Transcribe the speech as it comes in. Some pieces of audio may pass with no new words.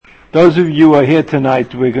Those of you who are here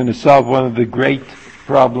tonight, we're going to solve one of the great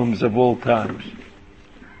problems of all times.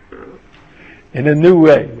 In a new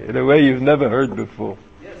way, in a way you've never heard before.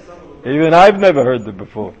 Even I've never heard it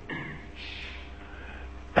before.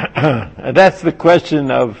 And that's the question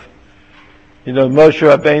of, Moshe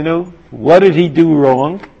Rabbeinu, what did he do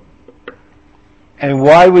wrong? And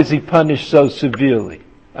why was he punished so severely?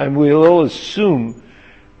 And we'll all assume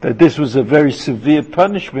that this was a very severe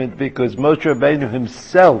punishment because Moshe Rabbeinu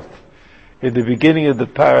himself, in the beginning of the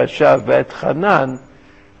parasha Vet Hanan,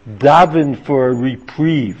 davened for a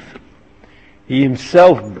reprieve. He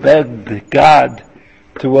himself begged God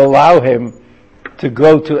to allow him to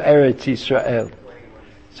go to Eretz Yisrael.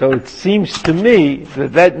 So it seems to me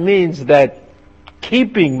that means that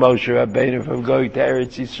keeping Moshe Rabbeinu from going to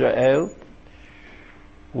Eretz Yisrael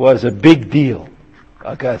was a big deal,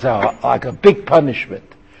 like a big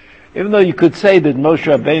punishment. Even though you could say that Moshe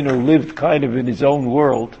Rabbeinu lived kind of in his own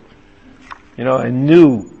world, and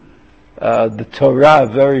knew the Torah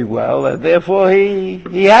very well, and therefore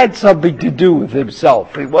he had something to do with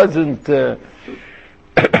himself. He wasn't there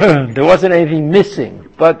wasn't anything missing.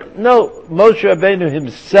 But no, Moshe Rabbeinu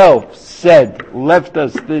himself left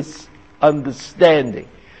us this understanding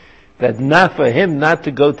that not for him not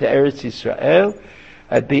to go to Eretz Yisrael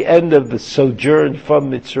at the end of the sojourn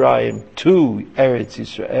from Mitzrayim to Eretz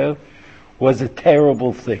Yisrael was a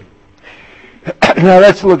terrible thing. Now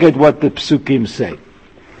let's look at what the Psukim say.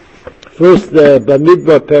 First,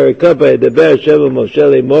 Bamidbar Perikah, Edeber Hashem Moshe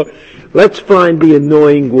Lemor. Let's find the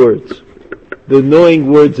annoying words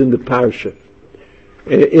in the parsha,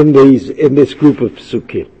 in this group of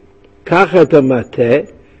Psukim. Kachat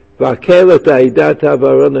Amateh, V'akel et ha'edat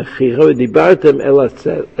ha'avaron achicha, v'dibartem el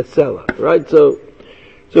ha'sela. Right? So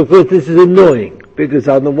first, this is annoying, because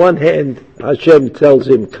on the one hand, Hashem tells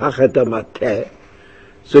him, Kachat Amateh.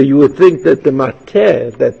 So you would think that the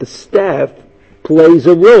mateh, that the staff, plays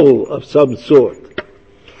a role of some sort.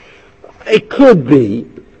 It could be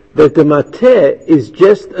that the mateh is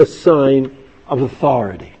just a sign of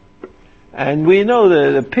authority. And we know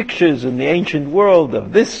the pictures in the ancient world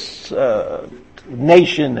of this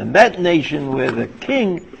nation and that nation where the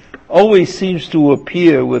king always seems to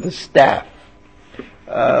appear with a staff.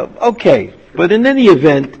 Okay, but in any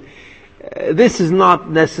event, this is not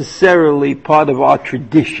necessarily part of our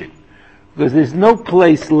tradition, because there's no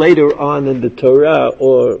place later on in the Torah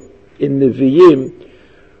or in the Nevi'im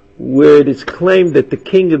where it is claimed that the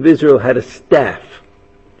king of Israel had a staff.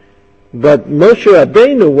 But Moshe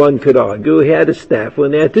Rabbeinu, one could argue, he had a staff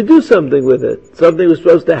when they had to do something with it. Something was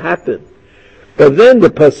supposed to happen. But then the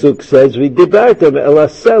pasuk says, "V'dibartem el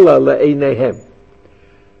hasela le'einehem."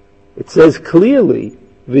 It says clearly,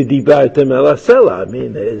 "V'dibartem el hasela." I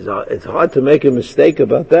mean, it's hard to make a mistake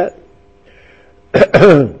about that.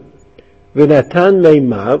 V'natan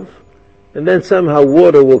meimav, and then somehow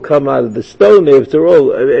water will come out of the stone. After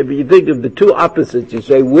all, if you think of the two opposites, you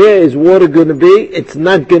say, where is water going to be? It's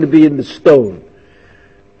not going to be in the stone.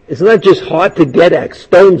 It's not just hard to get at.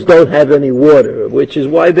 Stones don't have any water, which is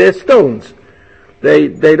why they're stones. They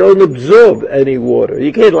don't absorb any water.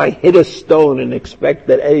 You can't hit a stone and expect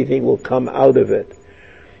that anything will come out of it.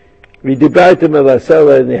 ודיברתם על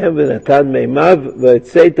הסלע עיניהם ונתן מימיו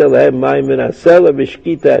והצאת להם מים מן הסלע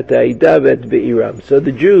ושקית את העדה ואת בעירם. So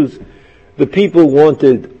the Jews, the people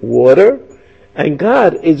wanted water, and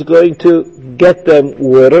God is going to get them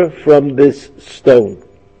water from this stone.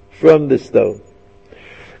 From the stone.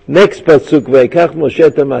 Next pasuk, ויקח משה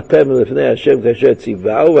את המטה מלפני השם כאשר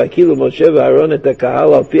ציווהו, והקהילו משה ואהרון את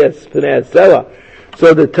הקהל על פי פני הסלע.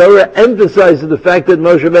 So the Torah emphasizes the fact that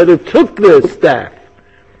Moshe Rabbeinu took the staff.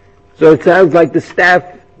 So it sounds like the staff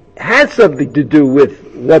has something to do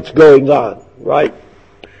with what's going on, right?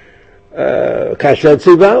 כאשר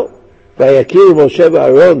ציווהו, ויקהילו משה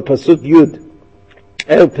ואהרון, pasuk י'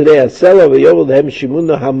 אל פני הסלע, ויאמרו להם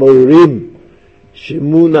שמונה המורים.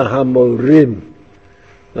 שמונה המורים.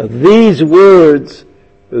 Now these words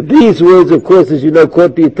of course, as you know,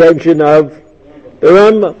 caught the attention of the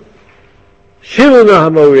Rambam. Shimuna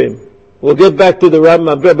Hamorim. We'll get back to the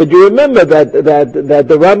Rambam, but you remember that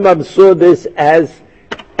the Rambam saw this as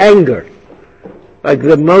anger. Like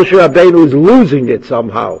the Moshe Rabbeinu was losing it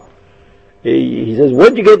somehow. He says,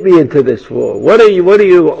 what'd you get me into this for? What are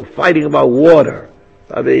you fighting about water?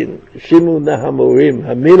 I mean, Shimuna Hamorim.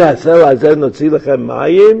 Hamina Sel Hazen Notzi Lechem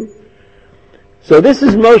Mayim. So this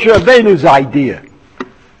is Moshe Rabbeinu's idea.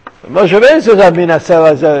 Moshe Rabbeinu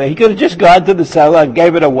says, he could have just gone to the cellar and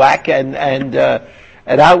gave it a whack and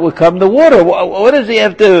out would come the water. What does he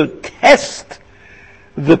have to test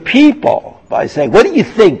the people by saying, what do you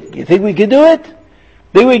think? You think we can do it?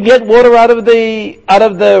 Think we can get water out of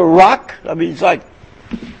the rock? I mean, it's like,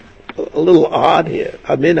 little odd here.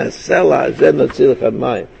 Amin asela zen notzilach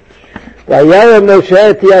hamayim. Vayara Moshe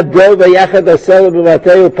et yado vayachad asela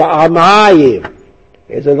b'mateu pa'amayim.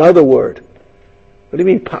 Here's another word. What do you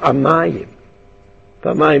mean pa'amayim?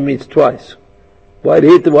 Pa'amayim means twice. Why did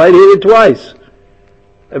he hit it twice?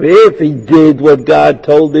 I mean, if he did what God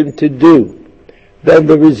told him to do, then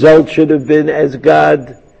the result should have been as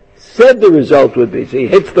God said the result would be. So he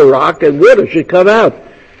hits the rock and water should come out.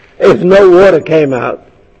 If no water came out,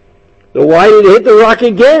 then why did he hit the rock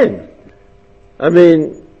again? I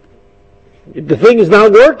mean, the thing is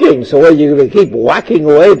not working, so what, you're going to keep whacking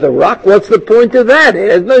away at the rock? What's the point of that?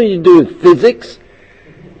 It has nothing to do with physics.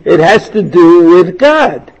 It has to do with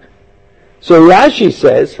God. So Rashi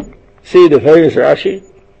says, see the famous Rashi?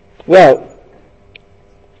 Well,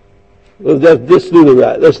 let's do the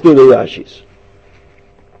Rashis.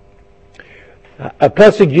 A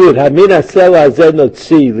pasuk Yud, Hamin asela hazeh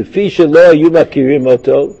notzi, lefi shelo hayu makirim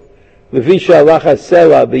oto, lefi shehalach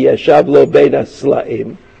hasela v'yashav lo bein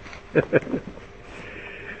haslaim.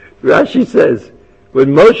 Rashi says, when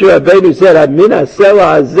Moshe Rabbeinu said, Hamin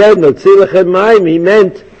asela hazeh notzi lechem mayim, he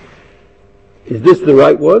meant, is this the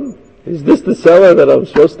right one? Is this the selah that I'm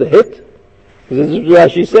supposed to hit? This is what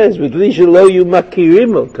Rashi says, lefi shelo hayu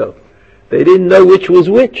makirim oto. They didn't know which was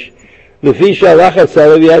which. The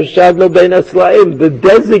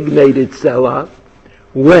designated selah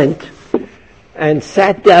went and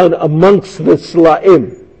sat down amongst the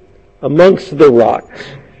slaim, amongst the rocks.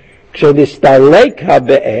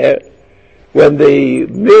 When the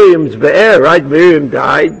Miriam's be'er, right, Miriam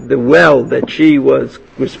died, the well that she was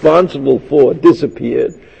responsible for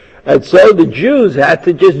disappeared. And so the Jews had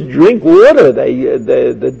to just drink water.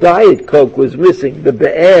 The Diet Coke was missing. The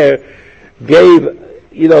be'er gave,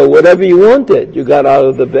 whatever you wanted, you got out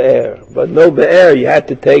of the be'er. But no be'er, you had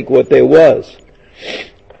to take what there was.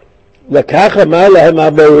 Lakach amar lahem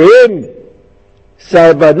amorim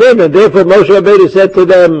sarbanim, and therefore Moshe Rabbeinu said to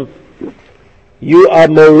them, you are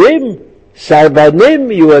morim, sarbanim,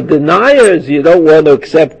 you are deniers, you don't want to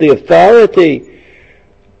accept the authority.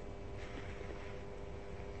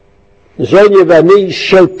 Zonya v'ani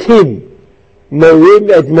shotim. Morim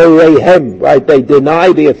et moreihem, right? They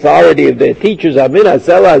deny the authority of their teachers. Amin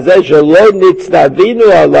asela hazeh shelo nitztavinu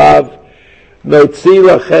alav notzi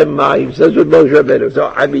lachem mayim. Says what Moshe Rabbeinu. So,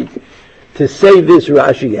 to say this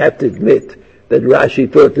Rashi, you have to admit that Rashi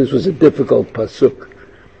thought this was a difficult pasuk.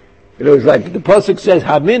 It was like the pasuk says,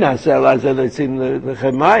 Hamin asela hazeh notzi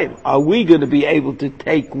lachem mayim. Are we going to be able to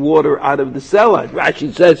take water out of the cellar?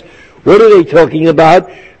 Rashi says, what are they talking about?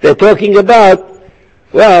 They're talking about,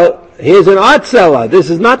 well, here's an art cellar. This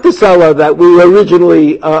is not the cellar that we were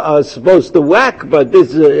originally supposed to whack, but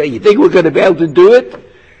this you think we're going to be able to do it?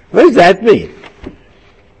 What does that mean?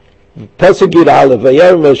 Pasuk Yud Aleph,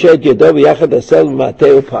 Vayar Moshe et yado v'yachad asel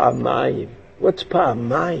mateu pa'amayim. What's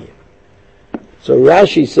pa'amayim? So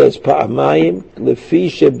Rashi says pa'amayim lefi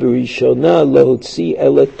sheberishona lo hotzi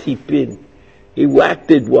ela tipin. He whacked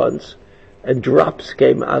it once, and drops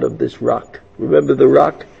came out of this rock. Remember the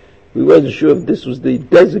rock? We wasn't sure if this was the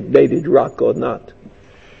designated rock or not.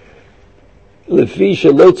 Why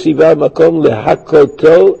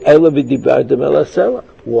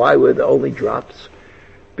were there only drops?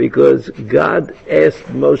 Because God asked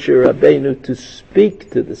Moshe Rabbeinu to speak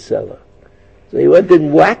to the cellar. So he went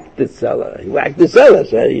and whacked the cellar. He whacked the cellar,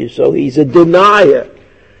 so he's a denier.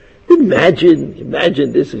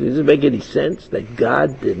 Imagine this. Does it make any sense that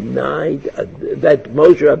God denied, that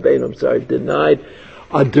Moshe Rabbeinu, denied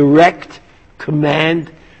a direct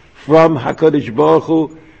command from HaKadosh Baruch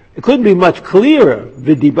Hu? It couldn't be much clearer.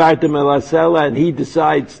 V'dibartem el hasela, and he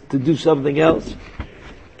decides to do something else.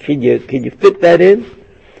 Can you fit that in?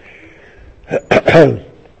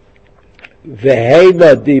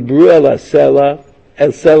 V'heima dibru el hasela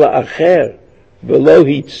acher v'lo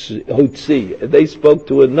hotzi. And they spoke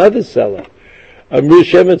to another seller. Amru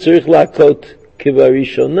shemen tzarich lakot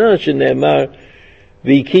kivarishona shene'emar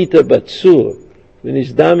v'ikita batzur. So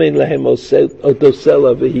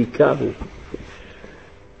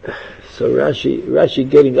Rashi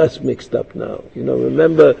getting us mixed up now.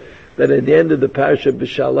 Remember that at the end of the parasha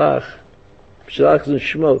B'Shalach is in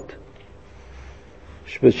Shemot.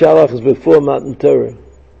 B'Shalach is before Matan Torah.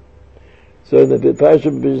 So in the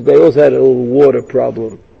parasha, they also had a little water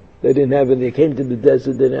problem. They didn't have any. They came to the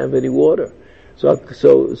desert, didn't have any water. So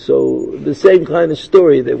the same kind of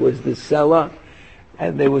story. There was the cellar,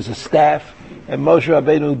 and there was a staff, and Moshe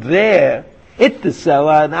Rabbeinu there hit the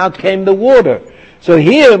cellar, and out came the water. So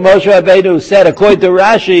here Moshe Rabbeinu said, according to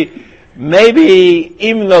Rashi, maybe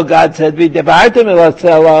even though God said, "V'debartem el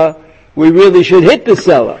cellar," we really should hit the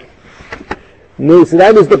cellar. No, so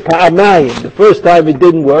that was the Pa'amayim. The first time it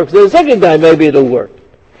didn't work, so the second time maybe it'll work.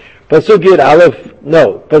 Pasuk Yud Aleph,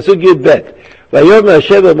 no. Pasuk Yud Bet. Vayom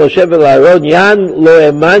Hashem Moshe v'Aaron Yan lo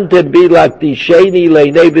emantem bi laktisheni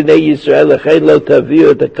leinei b'nei Yisrael lechein lo taviu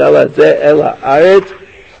et hakal hazeh el haaretz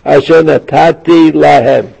asher natati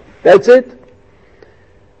lahem. That's it.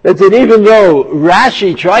 That's it. Even though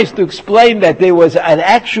Rashi tries to explain that there was an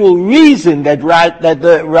actual reason that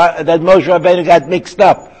Moshe Rabbeinu got mixed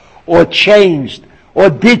up, or changed, or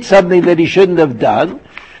did something that he shouldn't have done,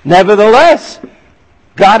 nevertheless,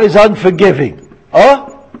 God is unforgiving.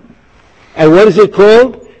 Oh? And what is it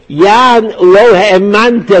called? Yan lo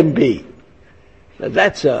ha'emantem bi. Now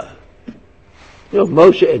that's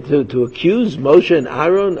Moshe, to accuse Moshe and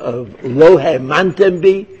Aaron of lo ha'emantem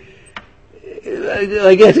bi,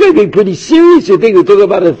 I guess it's going to be pretty serious. You think we're talking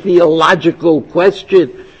about a theological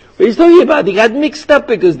question. But he's talking about, he got mixed up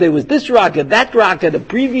because there was this rock and that rock at a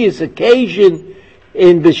previous occasion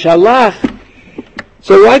in Bishalach.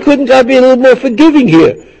 So why couldn't God be a little more forgiving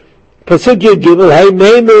here? Pasuk Yud Gimel, Hey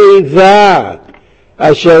Meimeriva,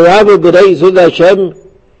 Asher Rabu B'nei Yisrael Hashem,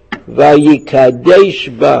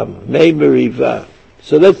 Vayikadesh Bam, Meimeriva.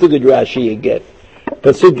 So let's look at Rashi again.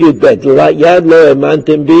 Pasuk Yud Bet, Yad lo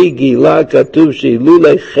emantem bi, Gila katuv she'ilu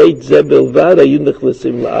lechet ze belvad, hayu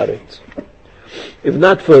nechnasim la'aretz. If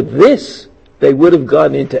not for this, they would have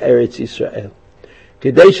gone into Eretz Yisrael.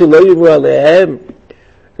 Kedei shelo yimru alehem,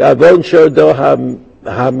 Gavon shordo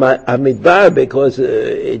hamidbar, because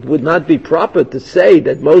it would not be proper to say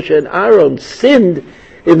that Moshe and Aaron sinned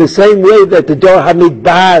in the same way that the Dor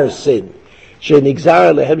Hamidbar sinned.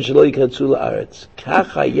 Shenigzar alehem shelo yikatzu la'aretz. Kach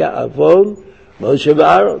haya avon Moshe and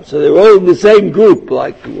Aaron. So they're all in the same group.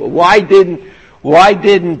 Like, why didn't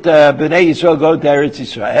Bnei Yisrael go to Eretz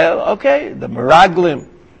Yisrael? Okay, the Meraglim.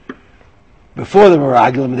 Before the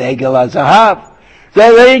Meraglim, the Egel HaZahav.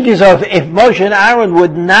 So the thing is, if Moshe and Aaron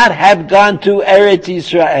would not have gone to Eretz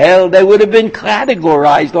Yisrael, they would have been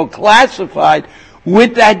categorized or classified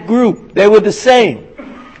with that group. They were the same.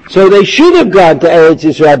 So they should have gone to Eretz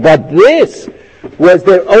Yisrael, but this was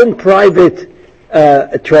their own private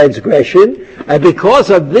transgression, and because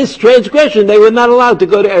of this transgression, they were not allowed to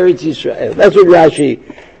go to Eretz Yisrael. That's what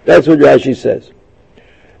Rashi says.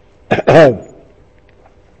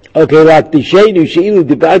 Okay, Laktishenu she'ilu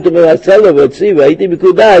dibartum el hasela v'tziva ha'iti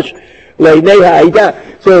mikudash le'nei ha'ida.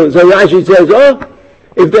 So Rashi says,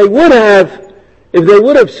 if they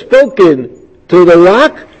would have spoken to the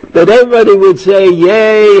rock, then everybody would say,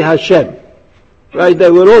 Yay Hashem. Right?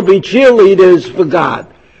 They would all be cheerleaders for God.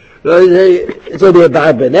 So the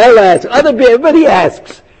Abarbanel asks, everybody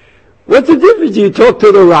asks, what's the difference? Do you talk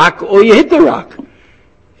to the rock or you hit the rock?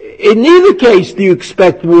 In neither case do you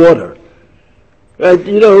expect water. Let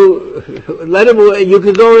him, you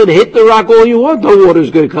can go and hit the rock all you want, no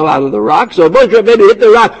water's going to come out of the rock. So Moshe Rabbeinu hit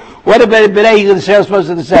the rock. What about Bnei Yisrael supposed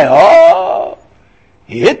to say?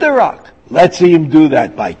 He hit the rock. Let's see him do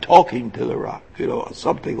that by talking to the rock, or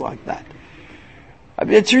something like that. I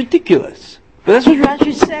mean, it's ridiculous. But that's what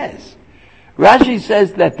Rashi says. Rashi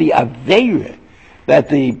says that the Aveira, that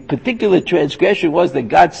the particular transgression was that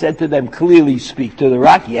God said to them, clearly speak to the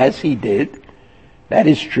rock. Yes, he did. That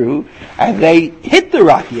is true. And they hit the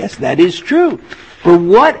rock. Yes, that is true. But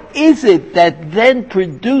what is it that then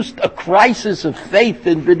produced a crisis of faith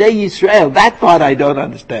in Bnei Yisrael? That part I don't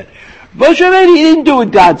understand. Moshe Rabbeinu, he didn't do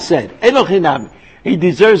what God said. Enochinami. He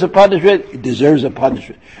deserves a punishment. He deserves a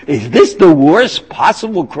punishment. Is this the worst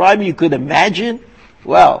possible crime you could imagine?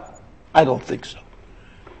 Well, I don't think so.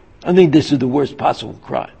 I think this is the worst possible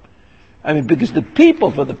crime. I mean, because the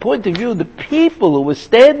people, from the point of view of the people who were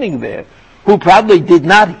standing there, who probably did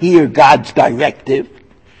not hear God's directive,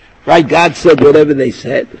 right? God said whatever they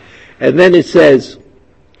said. And then it says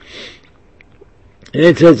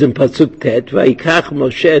in Pasuk Tet, Vayikach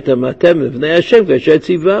Moshe et hamatem lefnei Hashem kasher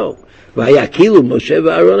tzivao. Vayakilu Moshe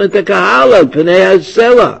v'Aaron et hakahal al pnei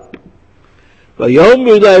hasela.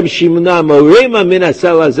 Vayomru lahem shimna morima min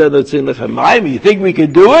hasela hazeh notzin lechem mayim. You think we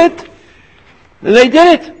could do it? And they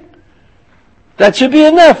did it. That should be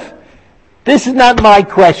enough. This is not my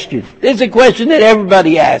question. This is a question that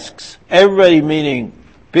everybody asks. Everybody meaning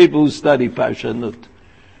people who study Parshanut.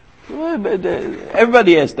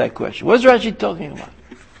 Everybody asks that question. What's Rashi talking about?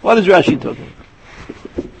 What is Rashi talking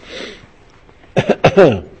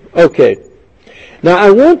about? Okay. Now I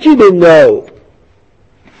want you to know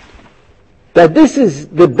that this is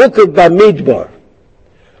the book of Bamidbar.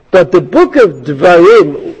 But the book of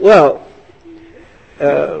Dvarim,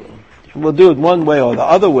 we'll do it one way or the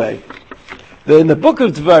other way. In the book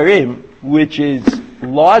of Dvarim, which is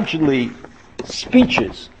largely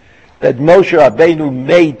speeches, that Moshe Rabbeinu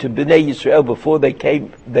made to Bnei Yisrael before they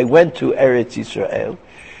went to Eretz Yisrael,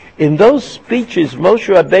 in those speeches Moshe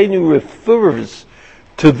Rabbeinu refers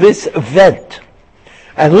to this event.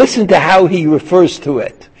 And listen to how he refers to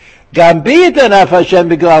it. Gam bi yitanaf Hashem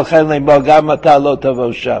b'glalchem lemor gam ata lo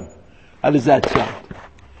tavo sham. How does that sound?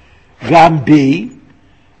 Gam bi,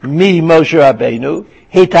 me Moshe Rabbeinu,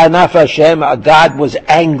 hitanaf Hashem, God was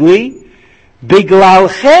angry,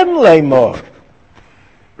 b'glalchem lemor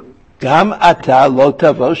gam ata lo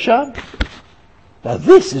tavo sham. Now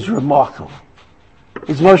this is remarkable.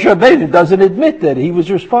 It's Moshe Rabbeinu doesn't admit that he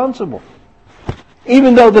was responsible.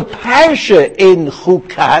 Even though the parsha in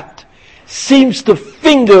Chukat seems to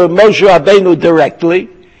finger Moshe Rabbeinu directly,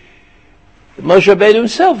 Moshe Rabbeinu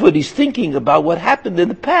himself, when he's thinking about what happened in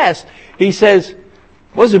the past, he says,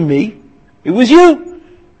 wasn't me, it was you,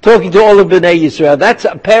 talking to all of Bnei Yisrael. That's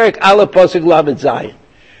Perek Aleph Pasuk Lamed Zayin.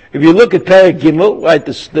 If you look at Perek Gimel, right,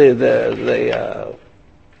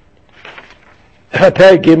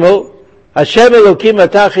 Perek Gimel, Hashem Elokim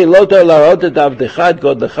atachi loto larot et avdecha et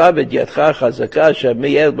godlecha v'et yadcha chazaka asher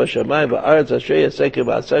mi'el b'shamayim v'aretz asher yaseker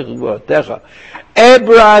v'asech v'otecha.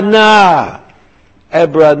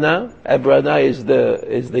 Ebrana is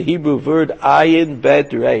the Hebrew word ayin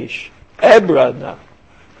bet reish. Ebrana.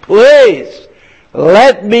 Please,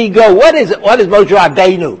 let me go. What is Moshe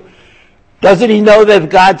Rabbeinu? Doesn't he know that if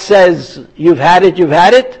God says, you've had it, you've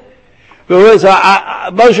had it? Whereas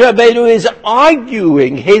Moshe Rabbeinu is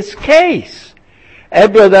arguing his case.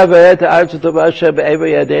 Moshe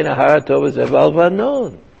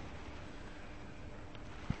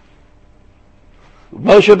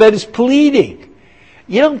Rabbeinu is pleading.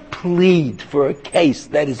 You don't plead for a case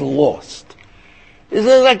that is lost.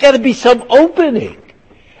 There's got to be some opening.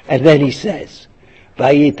 And then he says,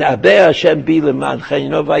 Vayitaber Hashem bi lemancha. You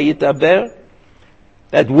know Vayitaber?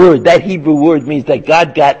 That Hebrew word means that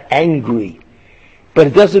God got angry. But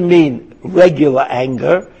it doesn't mean regular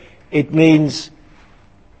anger. It means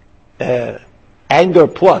anger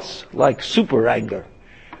plus, like super anger.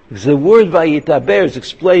 Because the word Vayitaber is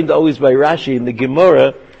explained always by Rashi in the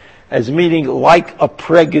Gemara as meaning like a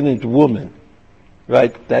pregnant woman.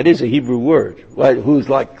 Right? That is a Hebrew word. Right? Who's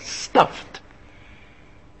like stuffed.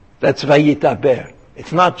 That's Vayitaber.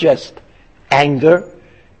 It's not just anger.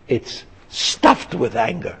 It's stuffed with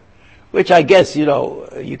anger, which I guess,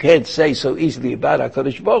 you can't say so easily about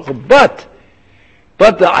HaKadosh Baruch Hu, but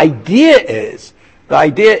the idea is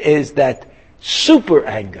that super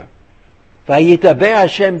anger. Vayitaber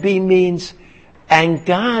Hashem bi means, and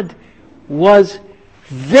God was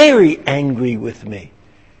very angry with me.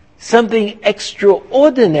 Something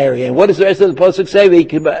extraordinary. And what does the rest of the Pasuk say?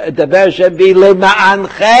 Vayitaber Hashem bi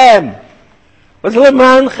lema'anchem. What's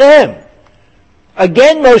lema'anchem?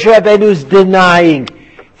 Again, Moshe Rabbeinu is denying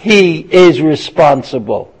he is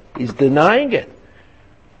responsible. He's denying it.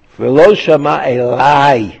 V'lo shama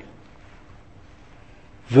elai.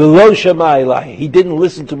 V'lo shama elai. He didn't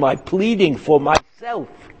listen to my pleading for myself.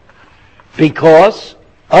 Because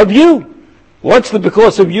of you. What's the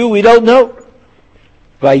because of you? We don't know.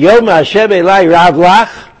 Vayom Hashem elai rav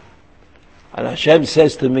lach. And Hashem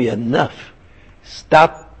says to me, enough.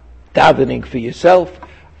 Stop davening for yourself.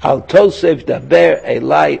 Al tosef daber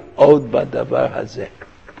elai od badavar hazeh.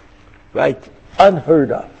 Right?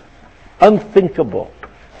 Unheard of. Unthinkable.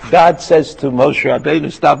 God says to Moshe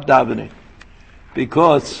Rabbeinu, stop davening.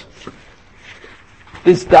 Because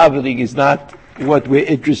this davening is not what we're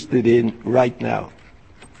interested in right now.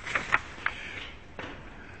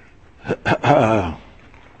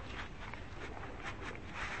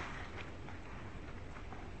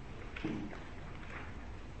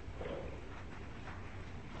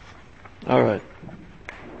 All right.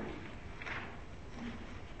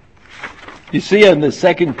 You see on the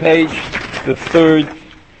second page, the third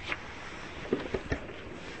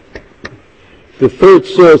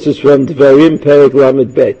source is from Dvarim Perek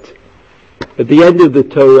Lamed Bet. At the end of the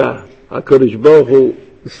Torah, HaKadosh Baruch Hu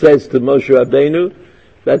says to Moshe Rabbeinu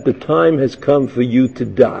that the time has come for you to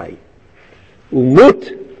die.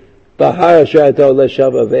 Umut bahar asher ata oleh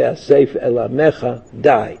shama ve'asef el amecha,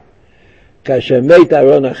 die. Kasher meit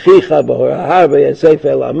Aaron achicha b'hor hahar ve'asef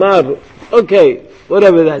el amav. Okay,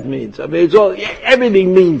 whatever that means. I mean,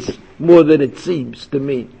 everything means more than it seems to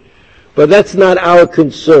mean. But that's not our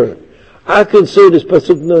concern. Our concern is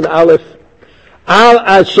Pasuk Nun Aleph. Al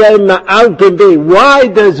Hashem ma'altem bi. Why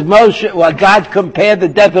does God compare the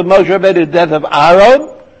death of Moshe Rabbeinu to the death of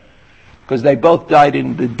Aaron? Because they both died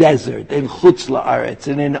in the desert, in Chutz La'aretz,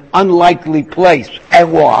 in an unlikely place.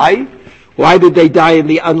 And why? Why did they die in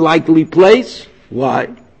the unlikely place? Why?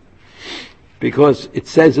 Because it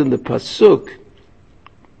says in the Pasuk,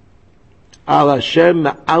 Al Hashem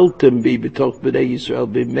ma'altem bi b'toch b'nei Yisrael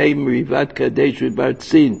b'mei merivat kadesh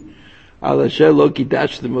v'bartzin. Al Hashem lo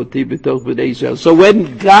kidashtem oti b'toch b'nei Yisrael. So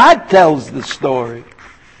when God tells the story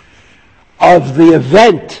of the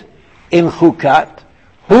event in Chukat,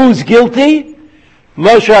 who's guilty?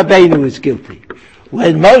 Moshe Rabbeinu is guilty.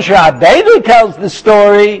 When Moshe Rabbeinu tells the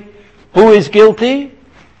story, who is guilty?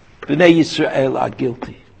 Bnei Yisrael are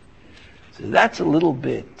guilty. So that's a little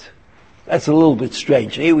bit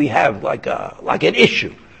strange. Here we have like an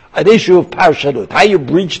issue of Parshanut. How you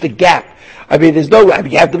bridge the gap. I mean,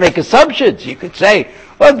 you have to make assumptions. You could say,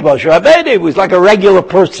 well, Moshe Rabbeinu was like a regular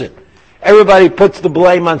person. Everybody puts the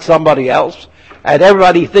blame on somebody else, and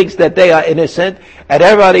everybody thinks that they are innocent, and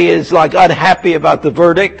everybody is like unhappy about the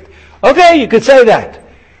verdict. Okay, you could say that.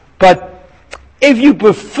 But if you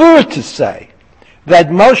prefer to say that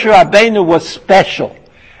Moshe Rabbeinu was special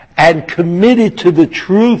and committed to the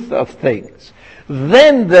truth of things,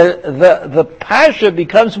 then the Parsha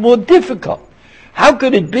becomes more difficult. How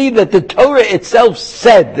could it be that the Torah itself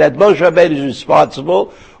said that Moshe Rabbeinu is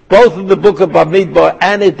responsible, both in the book of Bamidbar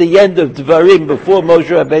and at the end of Dvarim before Moshe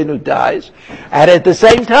Rabbeinu dies, and at the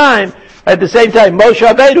same time, Moshe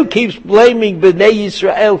Rabbeinu keeps blaming Bnei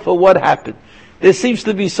Yisrael for what happened. There seems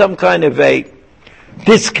to be some kind of a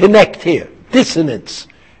disconnect here, dissonance,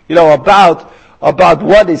 about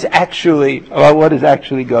what is actually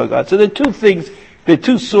going on. So there are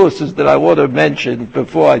two sources that I want to mention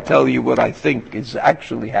before I tell you what I think is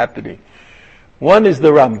actually happening. One is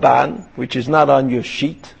the Ramban, which is not on your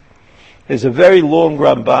sheet. There's a very long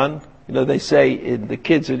Ramban. They say, the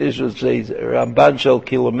kids in Israel say, Ramban shel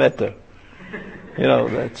kilometer.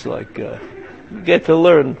 That's like, you get to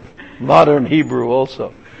learn modern Hebrew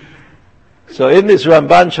also. So in this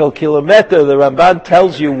Ramban shel kilometer, the Ramban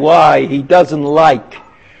tells you why he doesn't like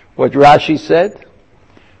what Rashi said,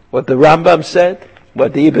 what the Rambam said,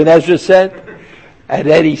 what the Ibn Ezra said, and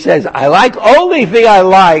then he says, only thing I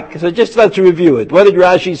like, so just let's review it. What did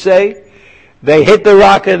Rashi say? They hit the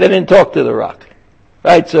rock and they didn't talk to the rock.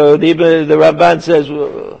 Right, so the Ramban says,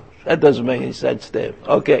 well, that doesn't make any sense to him.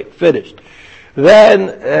 Okay, finished. Then,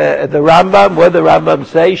 the Rambam, what did the Rambam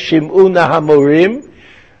say? Shim'una hamorim.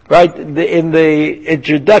 Right, in the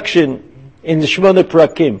introduction, in the Shmona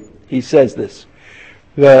Prakim, he says this.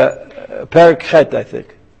 The Perek Chet, I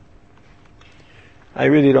think. I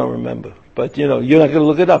really don't remember. But, you're not going to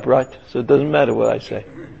look it up, right? So it doesn't matter what I say.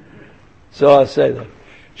 So I'll say that.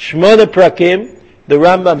 Shmona Prakim, the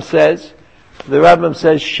Rambam says,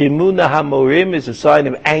 Shimuna Hamorim is a sign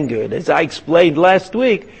of anger. And as I explained last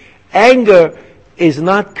week, anger is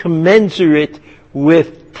not commensurate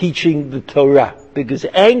with teaching the Torah. Because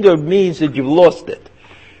anger means that you've lost it.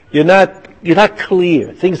 You're not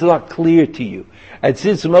clear. Things are not clear to you. And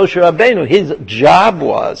since Moshe Rabbeinu, his job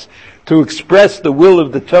was to express the will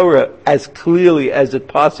of the Torah as clearly as it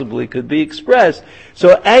possibly could be expressed,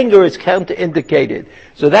 so anger is counterindicated.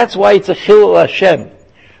 So that's why it's a Chilul Hashem.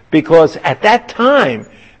 Because at that time,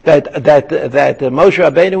 that Moshe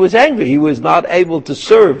Rabbeinu was angry. He was not able to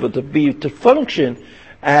serve or to function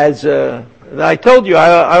as, I told you,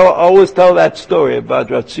 I always tell that story about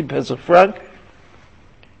Ratzi Pesach Frank.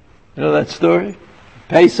 You know that story?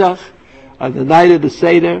 Pesach, on the night of the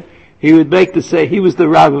Seder, he would make the Seder. He was the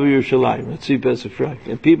Rav of Yerushalayim, Ratzi Pesach Frank.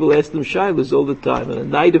 And people asked him shilas all the time. On the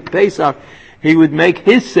night of Pesach, he would make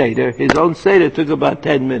his Seder. His own Seder took about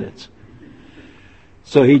 10 minutes.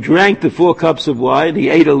 So he drank the 4 cups of wine, he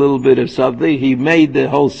ate a little bit of something, he made the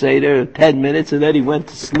whole Seder 10 minutes, and then he went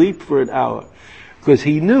to sleep for an hour. Because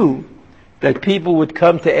he knew that people would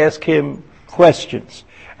come to ask him questions.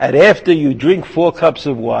 And after you drink 4 cups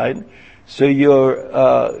of wine, so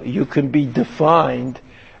you can be defined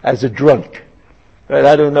as a drunk. Right?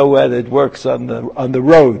 I don't know whether it works on the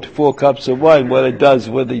road, 4 cups of wine, what it does,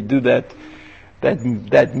 whether you do that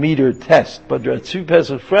meter test. But Ratzi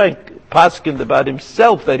Pesach Frank paskined about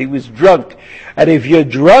himself that he was drunk. And if you're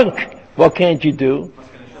drunk, what can't you do?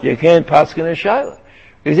 You can't paskin a shayla.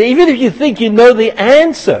 Because even if you think you know the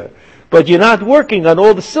answer, but you're not working on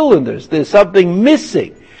all the cylinders, there's something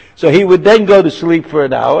missing. So he would then go to sleep for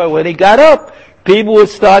an hour. When he got up, people would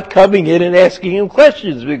start coming in and asking him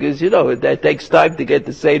questions, because, that takes time to get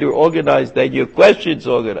the Seder organized, then your questions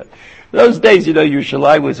organized. Those days,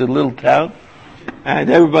 Yerushalayim was a little town, and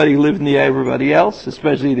everybody lived near everybody else,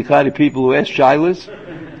 especially the kind of people who asked shilas,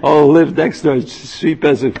 all lived next door to Tzvi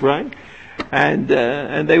Pesach Frank. And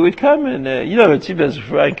they would come and, Tzvi Pesach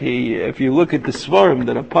Frank, if you look at the Svarim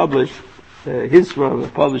that are published, his Svarim are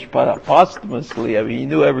published posthumously, he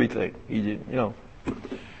knew everything. He did,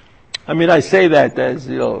 I say that as,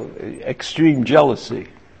 extreme jealousy,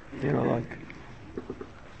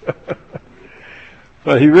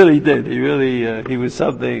 Well, he really did. He was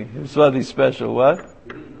something special. What?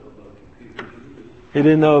 He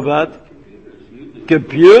didn't know about?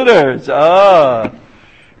 Computers.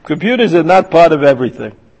 Computers are not part of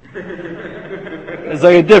everything. It's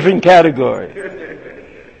like a different category.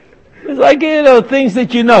 It's like, things that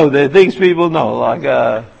they're things people know, like,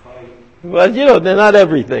 but they're not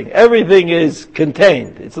everything. Everything is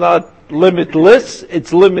contained. It's not limitless,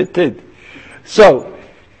 it's limited. So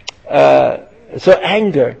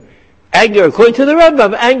anger, according to the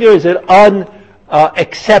Rambam, anger is an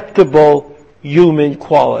unacceptable human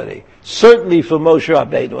quality. Certainly for Moshe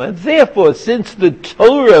Rabbeinu. And therefore, since the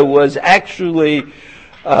Torah was actually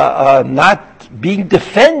not being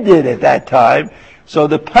defended at that time, so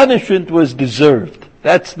the punishment was deserved.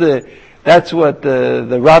 That's what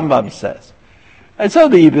the Rambam says. And so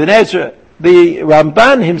the Ibn Ezra, the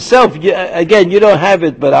Ramban himself, again, you don't have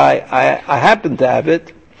it, but I happen to have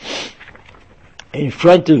it in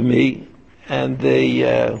front of me, and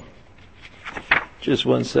just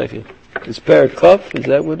one second. It's Parakuf, is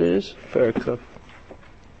that what it is? Parakuf.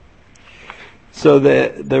 So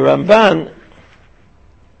the Ramban,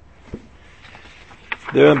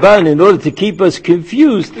 in order to keep us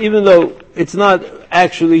confused, even though it's not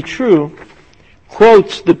actually true,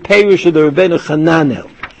 quotes the Perush of the Rabbeinu Hananel.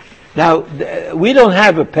 Now, we don't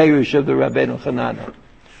have a Perush of the Rabbeinu Hananel.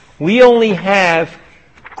 We only have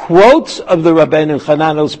quotes of the Rabbeinu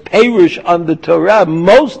Hananel's Perush on the Torah,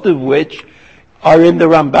 most of which are in the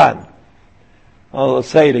Ramban. I'll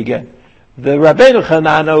say it again. The Rabbeinu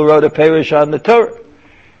Hananel wrote a Perush on the Torah.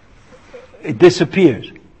 It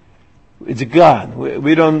disappears. It's gone.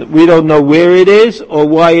 We don't know where it is or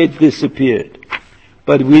why it disappeared.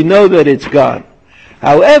 But we know that it's gone.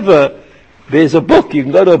 However, there's a book. You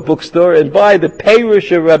can go to a bookstore and buy the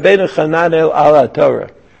Perush of Rabbeinu Hananel al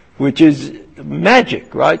Torah, which is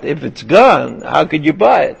magic, right? If it's gone, how could you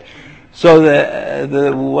buy it? So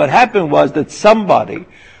what happened was that somebody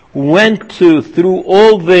went through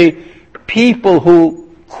all the people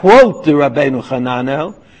who quote the Rabbeinu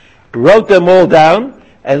Hananel, wrote them all down,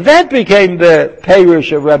 and that became the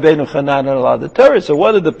Perush of Rabbeinu Hananel al Torah. So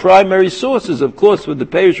one of the primary sources, of course, for the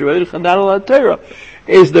Perush of Rabbeinu Hananel al Torah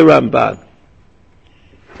is the Ramban.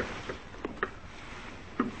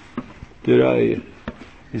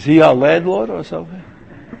 Is he our landlord or something?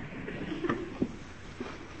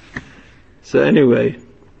 So anyway,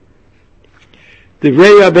 the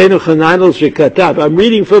Rabbeinu Hananel shekatav. I'm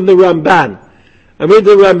reading from the Ramban. I'm reading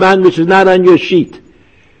the Ramban, which is not on your sheet.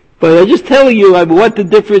 But I'm just telling you what the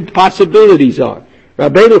different possibilities are.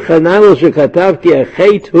 Rabbeinu Hananel shekatav ki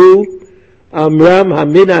achet hu amram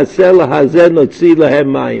hamin asel hazen notzi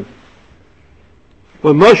lahem mayim.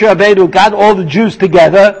 When Moshe Rabbeinu got all the Jews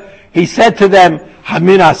together, he said to them,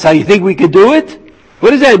 hamin asel, you think we could do it?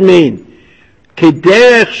 What does that mean?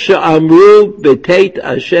 Kederech she'amru b'teit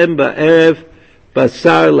Hashem ba'erev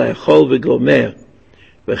basar le'echol v'gomer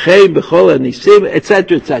v'chein b'chol hanisim,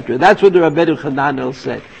 etc., etc. That's what the Rabbeinu Hananel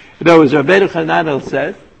said. In other words, Rabbeinu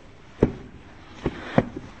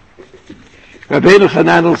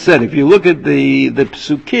Hananel said, if you look at the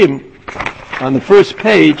Psukim on the first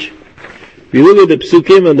page,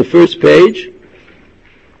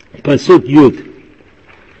 Pasuk Yud,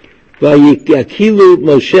 ויקילו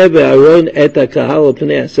משה ואהרון את הקהל על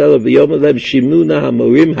פני הסלע ויאמר להם שמעו נא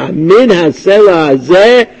המורים המן הסלע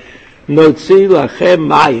הזה מוציא לכם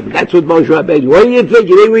מים. That's what Moshe Rabbeinu. What do you think?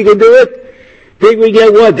 You think we can do it? Think we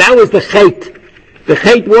get what? That was the chait. The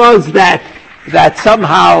chait was that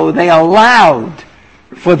somehow they allowed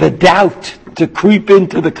for the doubt to creep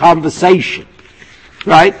into the conversation.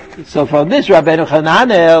 Right? So from this Rabbeinu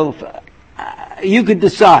Hananel, you could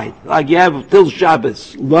decide, like you have till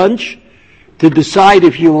Shabbos lunch, to decide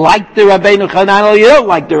if you like the Rabbeinu Hananel or you don't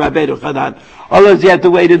like the Rabbeinu Hananel. Otherwise you have to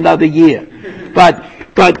wait another year.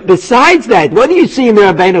 But besides that, what do you see in the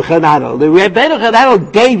Rabbeinu Hananel? The Rabbeinu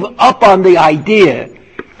Hananel gave up on the idea.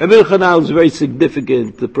 Rabbeinu Hananel is very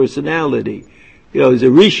significant, the personality. He's a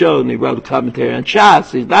Rishon, he wrote a commentary on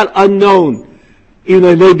Shas, he's not unknown. Even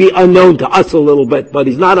though he may be unknown to us a little bit, but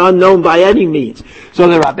he's not unknown by any means. So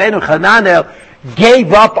the Rabbeinu Hananel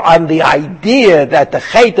gave up on the idea that the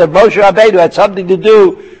chait of Moshe Rabbeinu had something to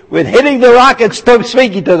do with hitting the rock and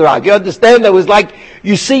speaking to the rock. You understand? That was like,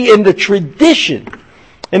 you see in the tradition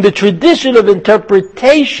of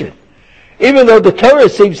interpretation, even though the Torah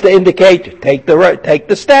seems to indicate, take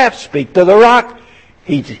the staff, speak to the rock.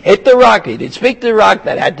 He hit the rock, he didn't speak to the rock,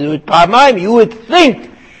 that had to do with Parmaim. You would think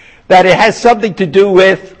that it has something to do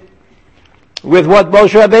with what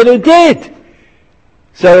Moshe Rabbeinu did.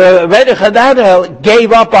 So Rabbeinu Hananel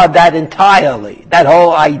gave up on that entirely, that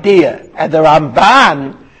whole idea. And the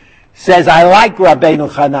Ramban says, I like Rabbeinu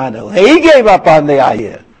Hananel. He gave up on the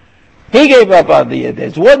ayah. He gave up on the ayah.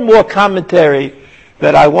 There's one more commentary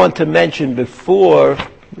that I want to mention before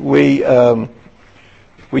we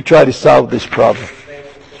try to solve this problem.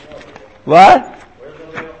 What?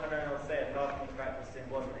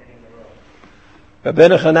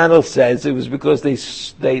 Rabbeinu Hananel says it was because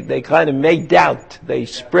they kind of made doubt. They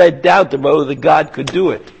spread doubt about whether God could do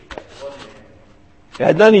it. It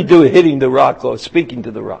had nothing to do with hitting the rock or speaking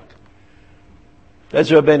to the rock. That's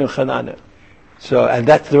Rabbeinu Hananel. So, and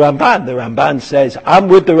that's the Ramban. The Ramban says, I'm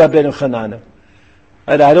with the Rabbeinu Hananel.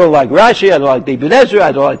 And I don't like Rashi, I don't like the Ibn Ezra,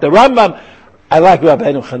 I don't like the Rambam, I like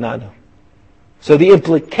Rabbeinu Hananel. So the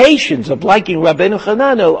implications of liking Rabbeinu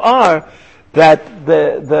Hananel are that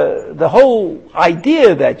the whole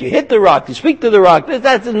idea that you hit the rock, you speak to the rock, that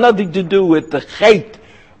has nothing to do with the hate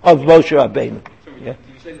of Moshe Rabbeinu. Yeah?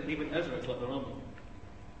 You say that Ibn Ezra is like the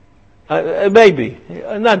Rambam? Maybe,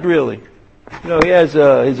 not really. He has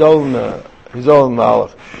his own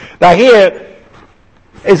knowledge. Now here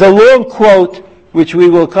is a long quote which we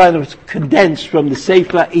will kind of condense from the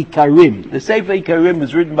Sefer Ikarim. The Sefer Ikarim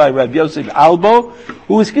was written by Rav Yosef Albo,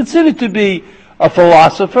 who is considered to be a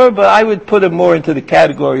philosopher, but I would put him more into the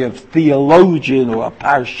category of theologian or a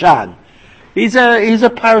parshan. He's a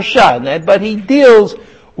parshan, but he deals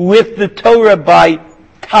with the Torah by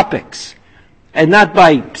topics and not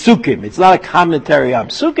by psukim. It's not a commentary on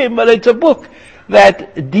psukim, but it's a book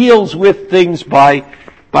that deals with things by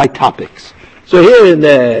topics. So here in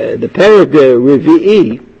the Perek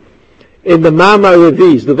Revi'i, in the Mama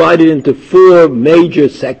Revi, is divided into 4 major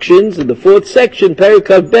sections. In the 4th section, Perek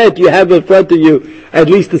Kavbet, you have in front of you at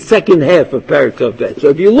least the second half of Perek Kavbet. So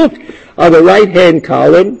if you look on the right-hand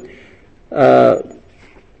column,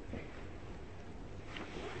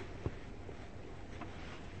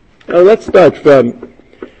 let's start from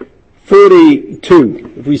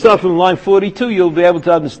 42. If we start from line 42, you'll be able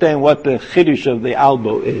to understand what the chiddush of the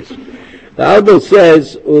Albo is. The Albo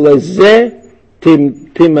says, Ulezeh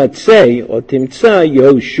timatzei, or timtza,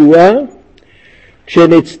 Yehoshua,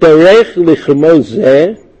 כשנצטרך לכמוז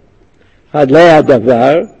זה, הדלי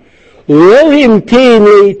הדבר, לא המתין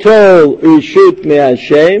ליטול רשות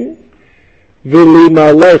מהשם,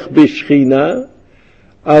 ולהימלך בשכינה,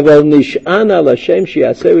 אבל נשען על השם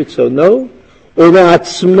שיעשה רצונו,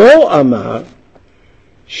 ולעצמו אמר,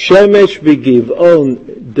 שמש בגבעון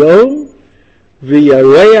דום,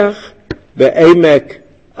 וירח בעמק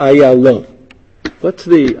איילון. What's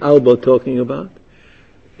the Albo talking about?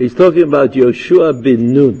 He's talking about Yoshua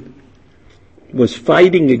bin Nun was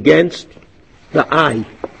fighting against the Ai.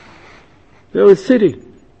 They were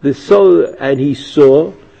sitting. And he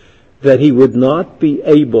saw that he would not be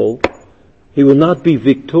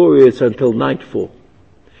victorious until nightfall.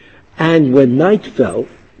 And when night fell,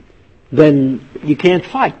 then you can't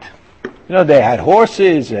fight. They had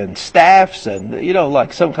horses and staffs and,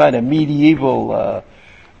 like some kind of medieval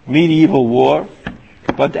war.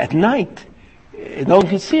 But at night, no one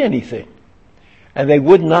could see anything. And they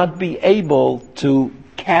would not be able to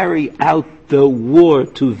carry out the war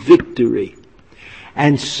to victory.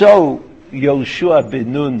 And so Yoshua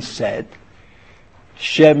bin Nun said,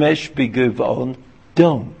 Shemesh b'givon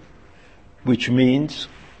dom, which means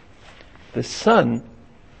the sun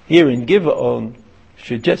here in Gibeon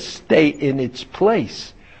should just stay in its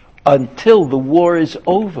place until the war is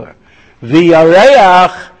over.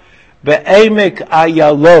 V'yareach be'emek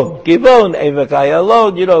ayalon. Gibeon, emek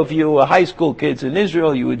ayalon. If you were high school kids in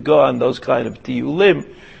Israel, you would go on those kind of tiyulim,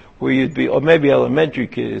 where you'd be, or maybe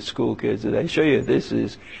elementary school kids, and they show you this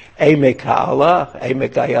is emek ha'ala,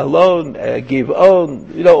 emek ayalon,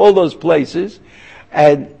 Gibeon, all those places.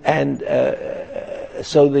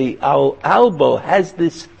 So the Albo has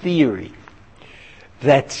this theory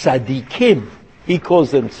that tzaddikim, he calls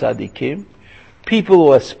them tzaddikim, people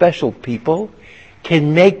who are special people,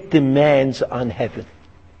 can make demands on heaven.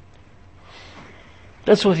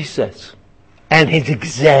 That's what he says. And his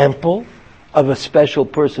example of a special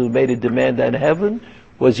person who made a demand on heaven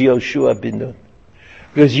was Yoshua bin Nun.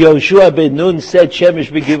 Because Yoshua bin Nun said, Shemesh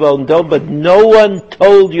b'givon dom, but no one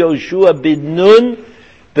told Yoshua bin Nun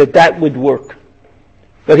that would work.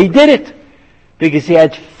 But he did it because he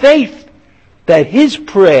had faith that his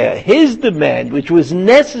prayer, his demand, which was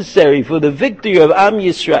necessary for the victory of Am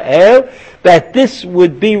Yisrael, that this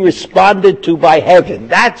would be responded to by heaven.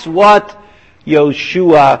 That's what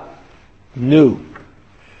Yoshua knew.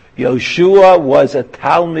 Yoshua was a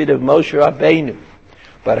Talmid of Moshe Rabbeinu.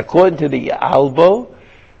 But according to the Albo,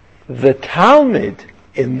 the Talmid,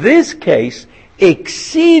 in this case,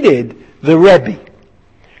 exceeded the Rebbe.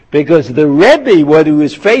 Because the Rebbe, when he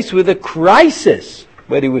was faced with a crisis,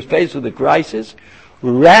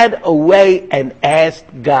 ran away and asked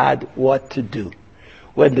God what to do.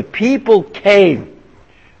 When the people came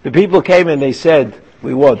and they said,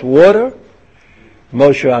 we want water.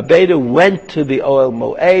 Moshe Rabbeinu went to the Ohel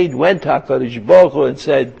Moed, went to HaKadosh Baruch Hu and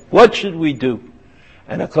said, what should we do?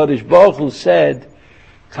 And HaKadosh Baruch Hu said,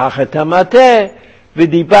 Kach et hamateh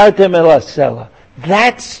v'dibartem el hasela.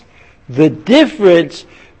 That's the difference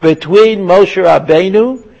between Moshe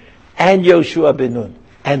Rabbeinu and Yoshua ben Nun.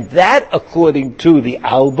 And that, according to the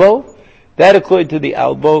Albo,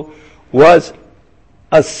 was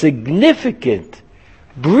a significant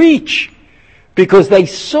breach, because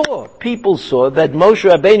people saw that Moshe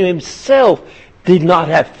Rabbeinu himself did not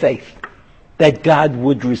have faith that God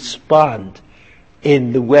would respond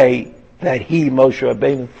in the way that Moshe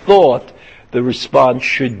Rabbeinu, thought the response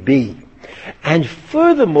should be. And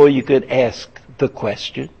furthermore, you could ask the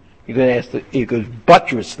question, you could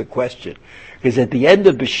buttress the question, because at the end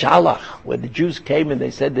of Bishalach, when the Jews came and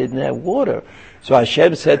they said they didn't have water, so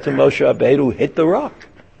Hashem said to Moshe Rabbeinu, hit the rock.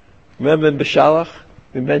 Remember in Bishalach?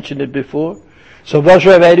 We mentioned it before. So Moshe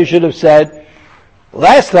Rabbeinu should have said,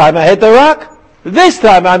 last time I hit the rock, this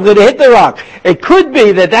time I'm going to hit the rock. It could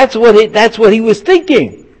be that that's what he was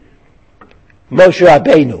thinking, Moshe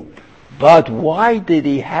Rabbeinu. But why did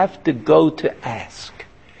he have to go to ask?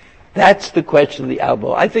 That's the question of the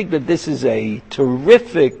Albo. I think that this is a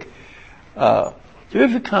terrific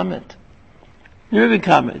comment. Terrific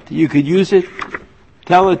comment. You could use it,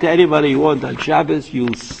 tell it to anybody you want on Shabbos,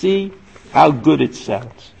 you'll see how good it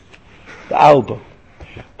sounds. The Albo.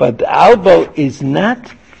 But the Albo is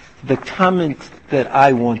not the comment that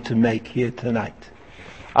I want to make here tonight.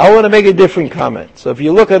 I want to make a different comment. So if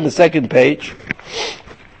you look on the second page,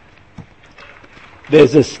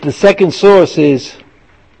 the second source is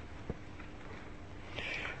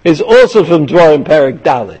also from Dvarim Perek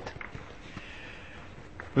Dalet.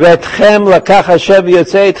 V'etchem lakach Hashem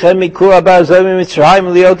v'yotzei etchem mikur haba zeh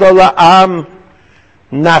miMitzrayim liot lo la'am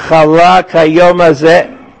nachala kayom hazeh.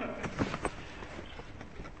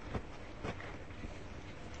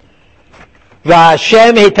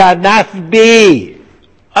 V'Hashem hitanaf bi.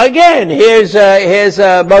 Again, here's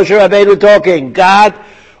Moshe Rabbeinu talking. God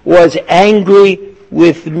was angry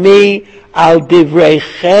with me al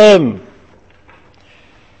divreichem.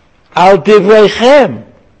 Al divreichem.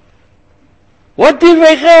 What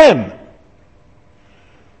divreichem?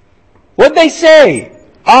 What'd they say?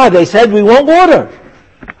 They said we want water.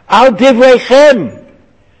 Al divreichem.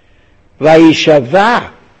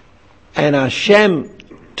 Vayishava. And Hashem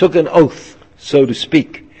took an oath, so to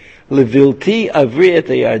speak. Levilti avri et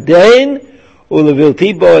Yarden,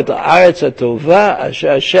 ulevilti bo et haaretz hatova,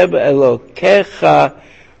 asher Hashem Elokecha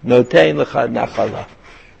notein lecha nachala.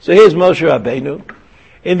 So here's Moshe Rabbeinu.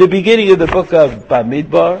 In the beginning of the book of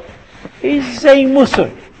Bamidbar, he's saying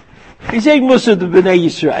Musar. He's saying Musar to Bnei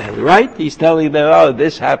Yisrael, right? He's telling them,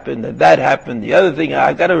 this happened and that happened. The other thing,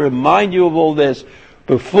 I got to remind you of all this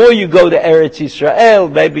before you go to Eretz Yisrael.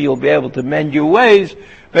 Maybe you'll be able to mend your ways.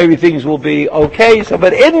 Maybe things will be okay.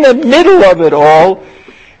 But in the middle of it all,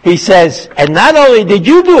 he says, and not only did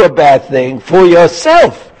you do a bad thing for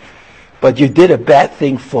yourself, but you did a bad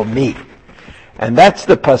thing for me. And that's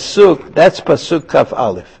the pasuk. That's pasuk Kaf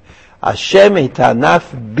Aleph. Hashem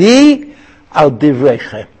hitanaf bi al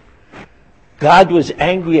divreichem. God was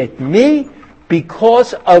angry at me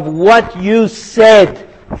because of what you said.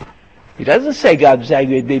 He doesn't say God was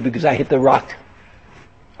angry at me because I hit the rock.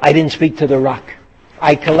 I didn't speak to the rock.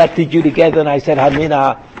 I collected you together and I said,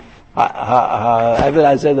 Hamina,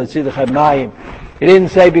 he didn't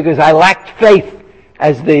say because I lacked faith,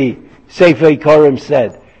 as the Sefer Korim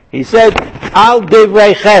said. He said, Al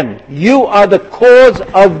divreichem, you are the cause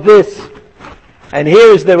of this. And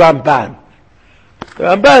here is the Ramban. The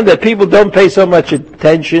Ramban that people don't pay so much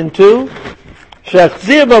attention to.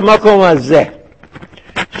 Shechzir b'makom hazeh.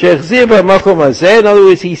 Shechzir b'makom hazeh. In other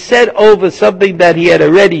words, he said over something that he had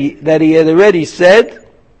already said.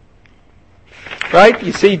 Right?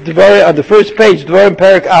 You see on the first page, Dvarim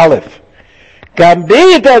Perek Aleph. Gam bi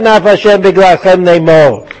hitanaf Hashem b'glachem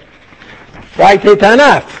neimor. Right?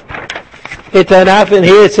 Hitanaf. Hitanaf, and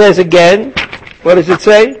here it says again, what does it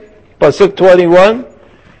say? Pasuk 21.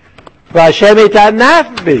 V'Hashem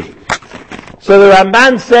hitanaf bi. So the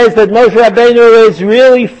Ramban says that Moshe Rabbeinu is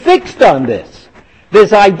really fixed on this.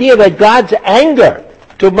 This idea that God's anger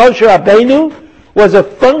to Moshe Rabbeinu was a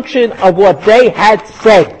function of what they had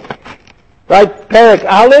said. Right? Perek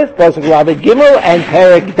Aleph, Pasuk Lamed Gimel, and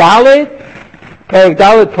Perek Dalet,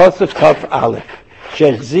 Pasuk Kaf Aleph.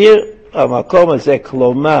 Shechzir hamakom hazeh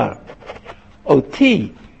klomar.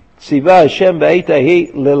 Oti tziva Hashem b'eit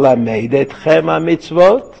hahi lelamed etchem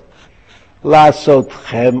hamitzvot,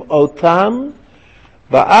 לעשותכם אותם,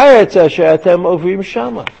 Ba'aretz asher atem ovrim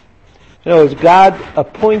shama. In other words, God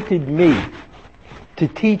appointed me to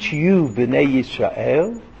teach you, Bnei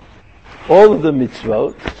Yisrael, all of the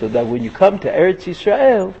mitzvot, so that when you come to Eretz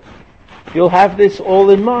Yisrael, you'll have this all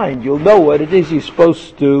in mind. You'll know what it is you're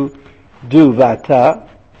supposed to do. Vata,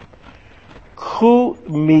 Chu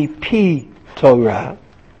mipi Torah,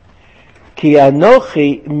 ki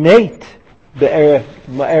anochi meit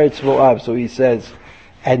be'eretz Moab. So he says,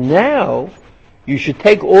 and now you should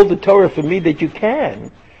take all the Torah from me that you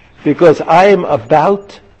can, because I am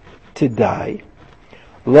about to die.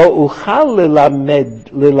 Lo uchal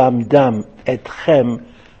lilamdam etchem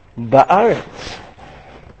ba'aretz.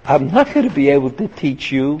 I'm not going to be able to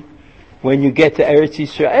teach you when you get to Eretz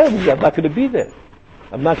Yisrael. I'm not going to be there.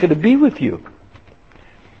 I'm not going to be with you.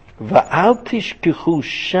 Va'al tishkechu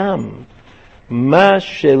sham ma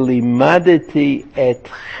shelimadeti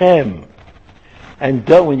etchem. And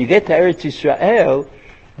when you get to Eretz Yisrael,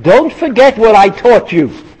 don't forget what I taught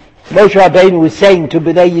you. Moshe Rabbeinu was saying to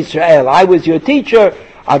Bnei Yisrael, I was your teacher,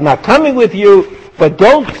 I'm not coming with you, but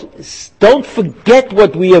don't forget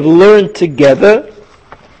what we have learned together.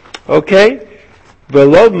 Okay?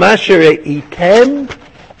 V'lo masher item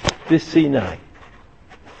b'Sinai.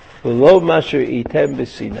 V'lo masher item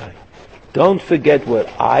b'Sinai. Don't forget what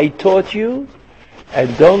I taught you,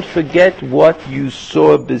 and don't forget what you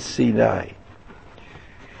saw b'Sinai.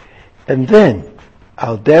 And then,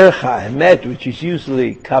 al derech ha'emet, which is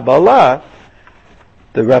usually Kabbalah,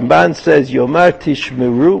 the Ramban says, Yomar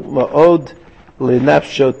tishmeru ma'od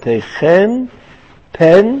lenafshotechem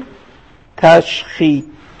pen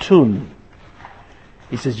tashchitun.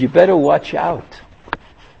 He says, you better watch out.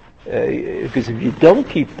 Because if you don't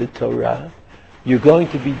keep the Torah, you're going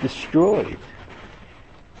to be destroyed.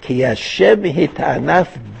 Ki Hashem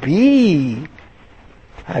hitanaf bi,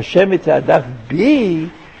 Hashem hitanaf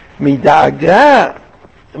bi, mida'aga,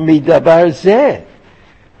 midabar zeh.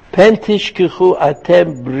 Pen tishkechu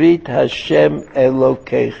atem brit Hashem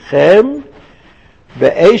Elokechem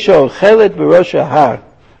ve'esh ochelet b'rosh hahar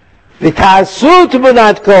v'ta'asu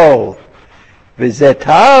tmunat kol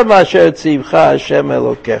v'zetar asher tzivcha Hashem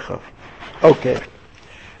Elokecha. Okay,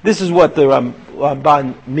 this is what the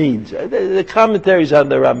Ramban means. The commentaries on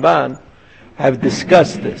the Ramban have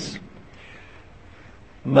discussed this.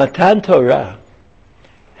 Matan Torah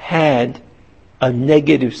had a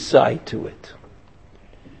negative side to it.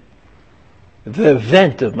 The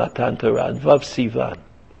event of Matan Torah, Vav Sivan,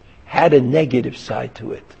 had a negative side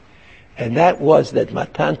to it. And that was that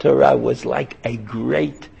Matan Torah was like a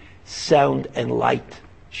great sound and light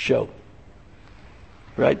show.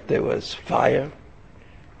 Right? There was fire,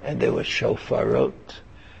 and there was shofarot,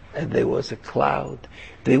 and there was a cloud.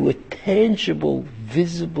 They were tangible,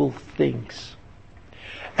 visible things.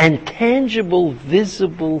 And tangible,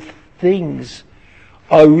 visible things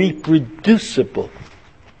are reproducible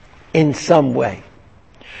in some way.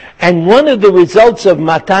 And one of the results of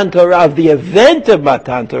Matan Torah, of the event of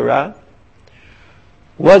Matan Torah,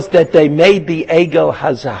 was that they made the Egel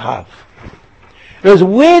HaZahav. Because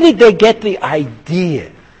where did they get the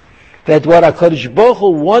idea that what HaKadosh Baruch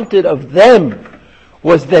Hu wanted of them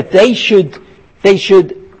was that they should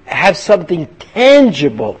have something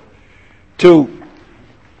tangible to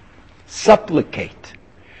supplicate?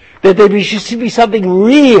 That there should be something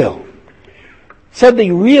real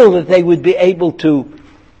that they would be able to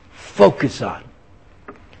focus on.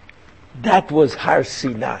 That was Har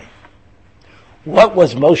Sinai. What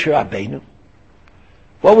was Moshe Rabbeinu?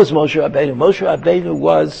 What was Moshe Rabbeinu? Moshe Rabbeinu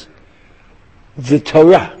was the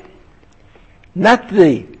Torah. Not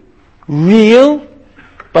the real,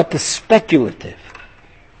 but the speculative,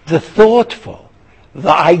 the thoughtful,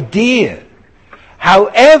 the idea.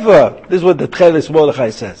 However, this is what the Tcheles Mordechai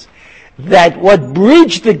says, that what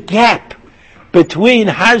bridged the gap between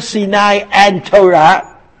Har Sinai and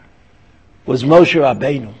Torah was Moshe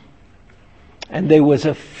Rabbeinu. And there was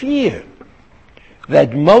a fear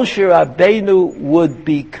that Moshe Rabbeinu would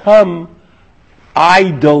become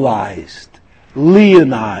idolized,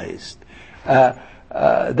 leonized,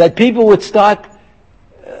 that people would start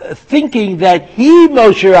thinking that he,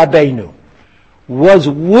 Moshe Rabbeinu, was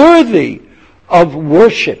worthy of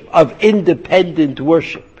worship, of independent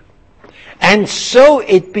worship. And so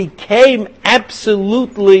it became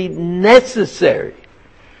absolutely necessary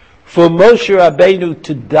for Moshe Rabbeinu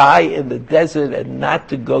to die in the desert and not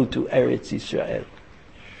to go to Eretz Yisrael.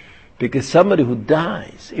 Because somebody who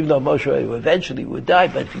dies, even though Moshe Rabbeinu eventually would die,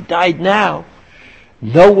 but if he died now,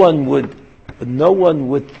 no one would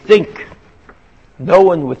think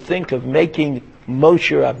of making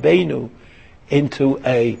Moshe Rabbeinu into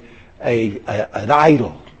an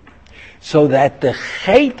idol. So that the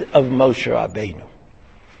hate of Moshe Rabbeinu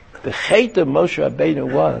The chait of Moshe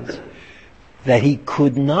Rabbeinu was that he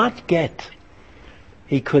could not get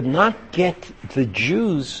the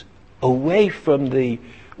Jews away from the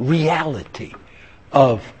reality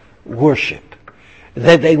of worship.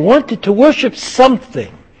 That they wanted to worship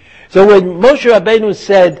something. So when Moshe Rabbeinu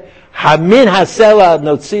said, Hamin hasela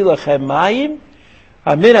notzi lechem mayim,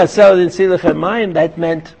 Hamin hasela notzi lechem mayim, that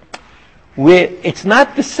meant it's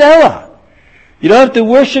not the selah. You don't have to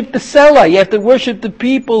worship the selah. You have to worship the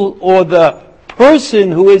people or the person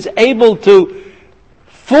who is able to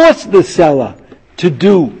force the selah to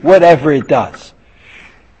do whatever it does.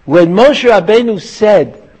 When Moshe Rabbeinu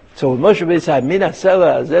said, so when Moshe Rabbeinu said, Hamin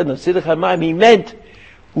hasela notzi lechem mayim, he meant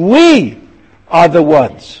we are the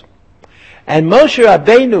ones. And Moshe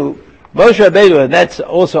Rabbeinu, and that's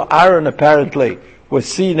also Aaron apparently, was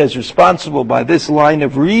seen as responsible by this line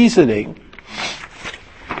of reasoning.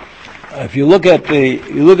 If you look at the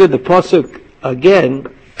pasuk again,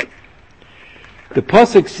 the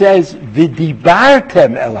pasuk says,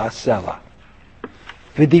 "V'dibartem el hasela."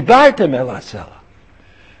 V'dibartem el hasela.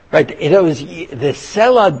 Right? The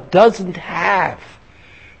selah doesn't have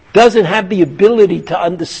the ability to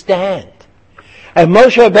understand. And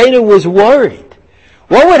Moshe Rabbeinu was worried.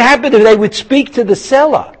 What would happen if they would speak to the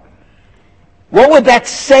selah? What would that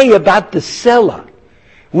say about the selah?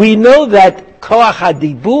 We know that koach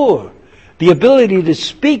hadibur, the ability to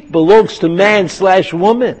speak, belongs to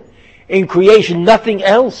man/woman. In creation, nothing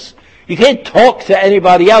else. You can't talk to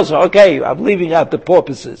anybody else. Okay, I'm leaving out the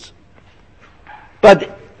porpoises.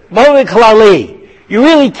 But Baruch Klali, you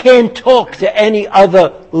really can't talk to any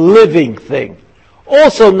other living thing.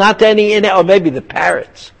 Also not to any, or maybe the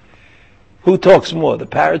parrots. Who talks more, the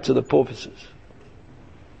parrots or the porpoises?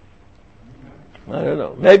 I don't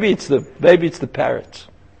know. Maybe it's the parrots.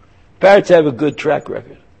 Parrots have a good track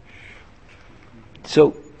record.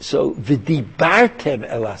 So v'dibartem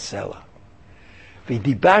el hasela.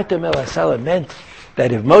 V'dibartem el hasela meant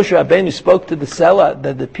that if Moshe Rabbeinu spoke to the selah,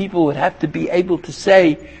 that the people would have to be able to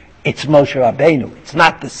say, it's Moshe Rabbeinu. It's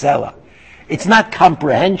not the selah. It's not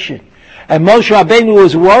comprehension. And Moshe Rabbeinu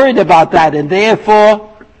was worried about that, and therefore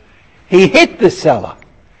he hit the selah.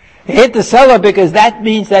 He hit the selah because that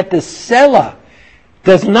means that the selah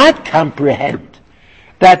does not comprehend,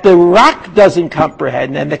 that the rock doesn't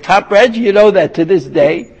comprehend. And the comprehension, you know that to this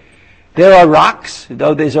day, there are rocks. You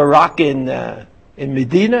know, there's a rock in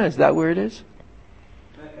Medina. Is that where it is?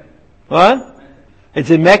 Mecca. What? It's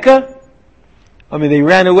in Mecca? I mean, they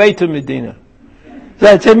ran away to Medina.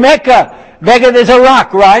 So it's in Mecca. Mecca, there's a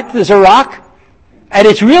rock, right? There's a rock. And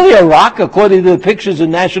it's really a rock, according to the pictures in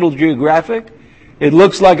National Geographic. It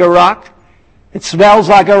looks like a rock. It smells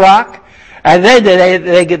like a rock. And then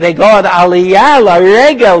they go on aliyah, la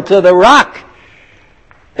regel, to the rock.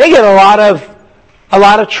 They get a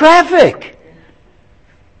lot of traffic.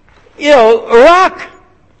 You know, a rock.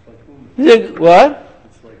 What?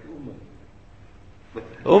 It's like Uman.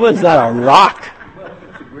 Uman's not a rock.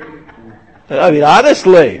 I mean,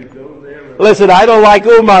 honestly. Listen, I don't like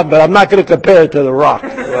Uman, but I'm not going to compare it to the rock.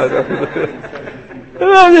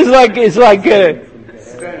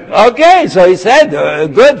 Okay, so he said,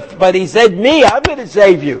 good, but he said, me, I'm going to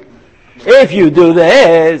save you. If you do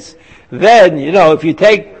this, then, you know, if you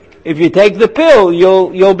take the pill,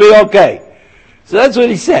 you'll be okay. So that's what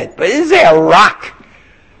he said. But is there a rock?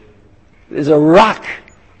 There's a rock.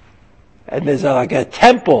 And there's like a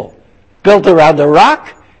temple built around the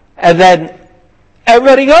rock, and then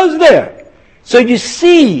everybody goes there. So you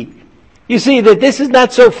see that this is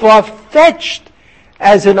not so far-fetched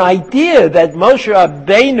as an idea that Moshe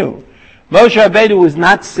Rabbeinu was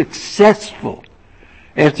not successful.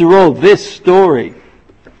 After all, this story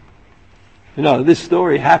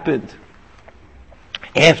happened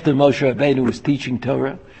after Moshe Rabbeinu was teaching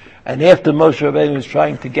Torah, and after Moshe Rabbeinu was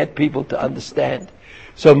trying to get people to understand.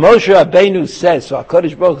 So Moshe Rabbeinu says, so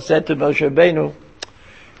HaKadosh Baruch Hu said to Moshe Rabbeinu,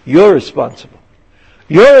 you're responsible.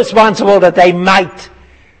 You're responsible that they might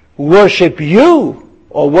worship you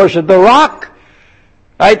or worship the rock.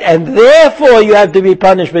 Right? And therefore you have to be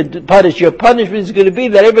punished. Your punishment is going to be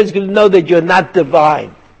that everybody's going to know that you're not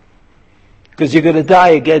divine. Because you're going to die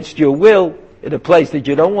against your will in a place that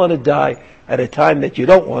you don't want to die at a time that you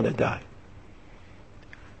don't want to die.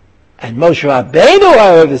 And Moshe Rabbeinu,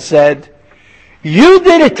 however, said, you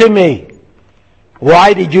did it to me.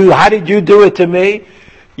 How did you do it to me?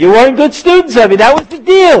 You weren't good students of me. That was the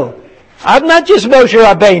deal. I'm not just Moshe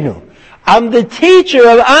Rabbeinu. I'm the teacher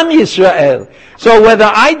of Am Yisrael. So whether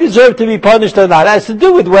I deserve to be punished or not has to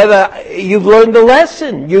do with whether you've learned the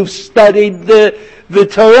lesson. You've studied the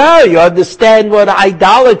Torah. You understand what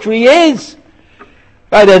idolatry is.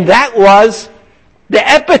 Right? And that was the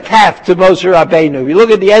epitaph to Moshe Rabbeinu. We look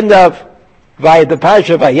at the end of the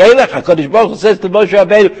parasha of Vayelech, HaKadosh Baruch Hu says to Moshe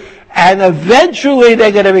Rabbeinu, and eventually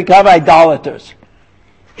they're going to become idolaters.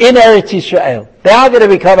 In Eretz Yisrael. They are going to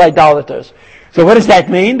become idolaters. So what does that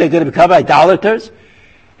mean? They're going to become idolaters?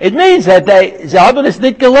 It means that Zahabanis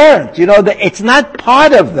Nitka learned, that it's not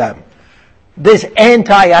part of them, this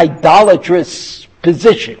anti-idolatrous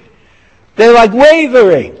position. They're like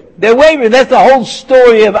wavering. They're wavering. That's the whole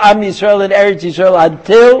story of Am Yisrael and Eretz Yisrael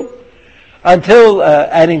until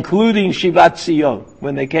and including Shivat Zion,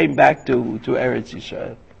 when they came back to Eretz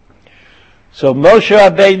Yisrael. So Moshe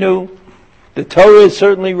Rabbeinu, the Torah is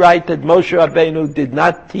certainly right that Moshe Rabbeinu did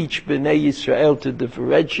not teach Bnei Yisrael to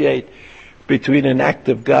differentiate between an act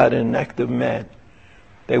of God and an act of man.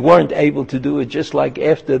 They weren't able to do it, just like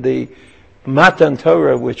after the Matan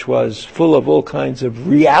Torah, which was full of all kinds of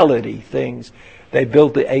reality things, they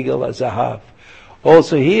built the Egel HaZahav.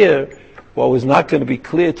 Also here, what was not going to be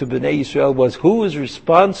clear to Bnei Yisrael was who was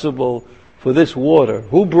responsible for this water.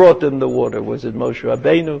 Who brought them the water? Was it Moshe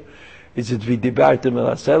Rabbeinu? Is it V'dibartem el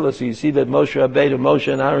Hasela? So you see that Moshe Rabbeinu,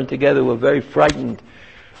 Moshe and Aaron together were very frightened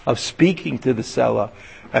of speaking to the Selah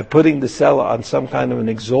and putting the Selah on some kind of an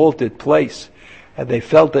exalted place. And they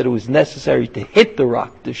felt that it was necessary to hit the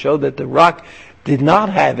rock to show that the rock did not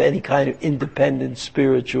have any kind of independent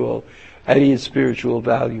spiritual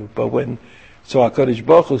value. But so HaKadosh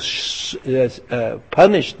Baruch Hu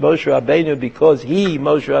punished Moshe Rabbeinu because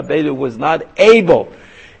Moshe Rabbeinu, was not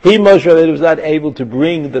able to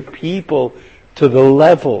bring the people to the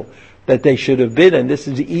level that they should have been. And this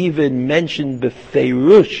is even mentioned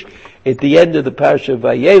b'feirush at the end of the parasha of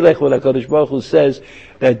Vayelech, when HaKadosh Baruch Hu says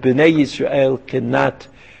that Bnei Yisrael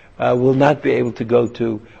will not be able to go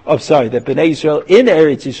to, that Bnei Yisrael in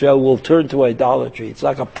Eretz Yisrael will turn to idolatry. It's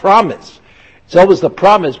like a promise. It's almost a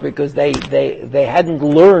promise because they hadn't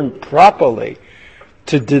learned properly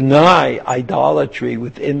to deny idolatry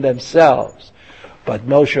within themselves. But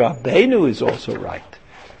Moshe Rabbeinu is also right.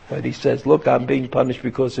 But he says, look, I'm being punished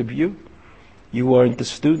because of you. You weren't the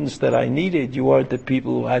students that I needed. You weren't the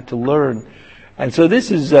people who had to learn. And so this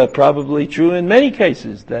is probably true in many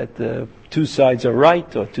cases, that two sides are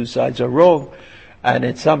right or two sides are wrong. And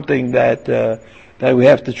it's something that we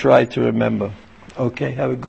have to try to remember. Okay, have a good